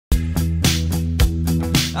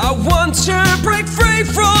I want to break free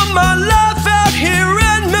from my life out here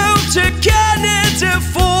and move to Canada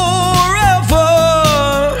forever.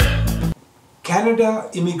 Canada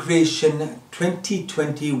Immigration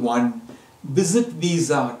 2021 Visit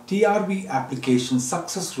Visa TRV application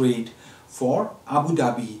success rate for Abu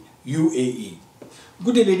Dhabi, UAE.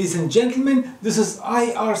 Good day, ladies and gentlemen. This is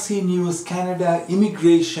IRC News Canada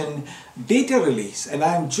Immigration Data Release, and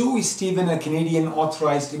I am Joey Stephen, a Canadian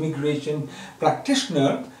authorized immigration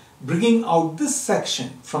practitioner, bringing out this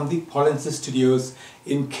section from the Polinsys studios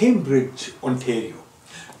in Cambridge, Ontario.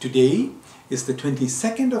 Today is the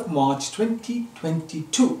 22nd of March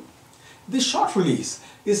 2022. This short release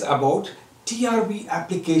is about TRV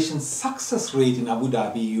application success rate in Abu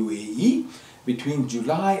Dhabi, UAE between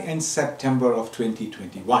July and September of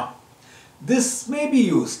 2021. This may be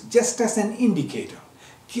used just as an indicator.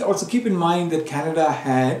 Also keep in mind that Canada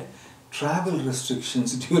had travel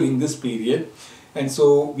restrictions during this period, and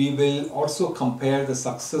so we will also compare the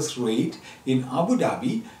success rate in Abu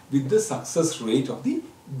Dhabi with the success rate of the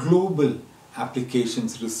global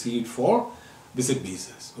applications received for visit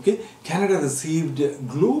visas. Okay, Canada received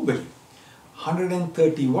globally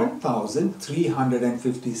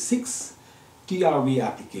 131,356 TRV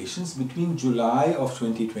applications between July of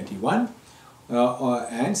 2021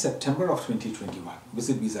 and September of 2021.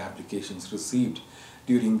 Visit visa applications received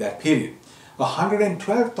during that period.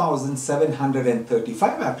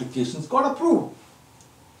 112,735 applications got approved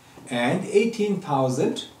and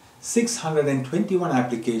 18,621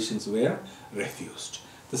 applications were refused.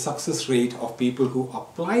 The success rate of people who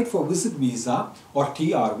applied for visit visa or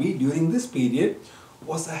TRV during this period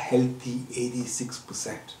was a healthy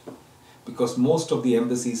 86%, because most of the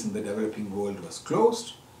embassies in the developing world was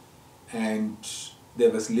closed and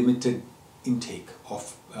there was limited intake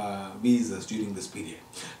of visas during this period.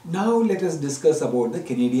 Now let us discuss about the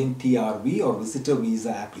Canadian TRV or visitor visa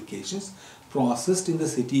applications processed in the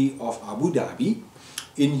city of Abu Dhabi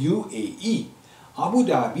in UAE. Abu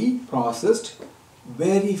Dhabi processed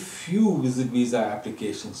very few visit visa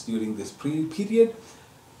applications during this period,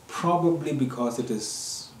 probably because it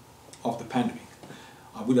is of the pandemic.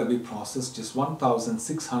 Abu Dhabi processed just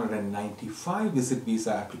 1,695 visit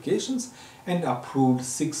visa applications and approved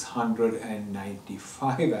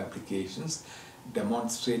 695 applications,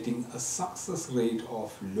 demonstrating a success rate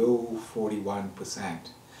of low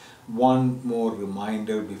 41%. One more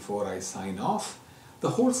reminder before I sign off. The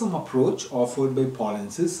wholesome approach offered by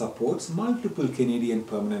Polinsys supports multiple Canadian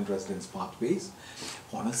permanent residence pathways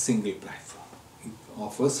on a single platform. It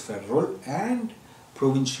offers federal and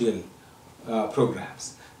provincial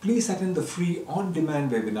programs. Please attend the free on-demand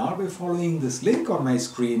webinar by following this link on my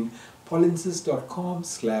screen,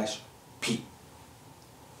 polinsys.com/p.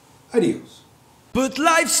 Adios. But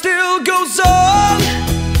life still goes on.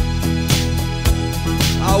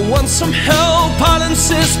 I want some help,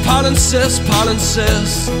 Polinsys, Polinsys,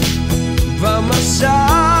 Polinsys by my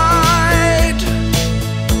side.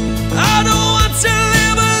 I don't